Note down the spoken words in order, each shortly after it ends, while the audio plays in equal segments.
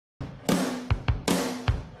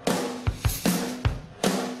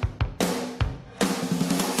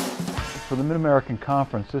for the Mid-American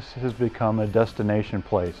Conference, this has become a destination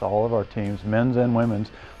place. All of our teams, men's and women's,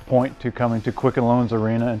 point to coming to Quicken Loans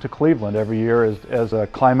Arena and to Cleveland every year as a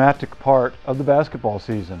climactic part of the basketball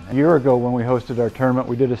season. A year ago when we hosted our tournament,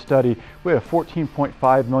 we did a study. We had a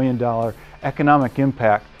 $14.5 million economic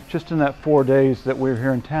impact just in that 4 days that we were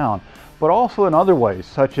here in town, but also in other ways,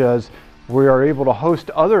 such as we are able to host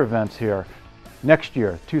other events here. Next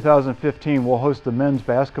year, 2015, we'll host the men's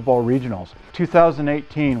basketball regionals.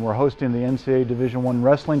 2018, we're hosting the NCAA Division I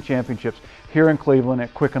Wrestling Championships here in Cleveland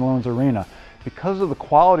at Quicken Loans Arena. Because of the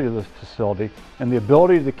quality of this facility and the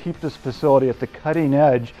ability to keep this facility at the cutting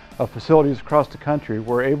edge of facilities across the country,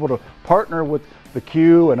 we're able to partner with the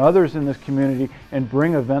Q and others in this community and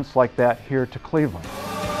bring events like that here to Cleveland.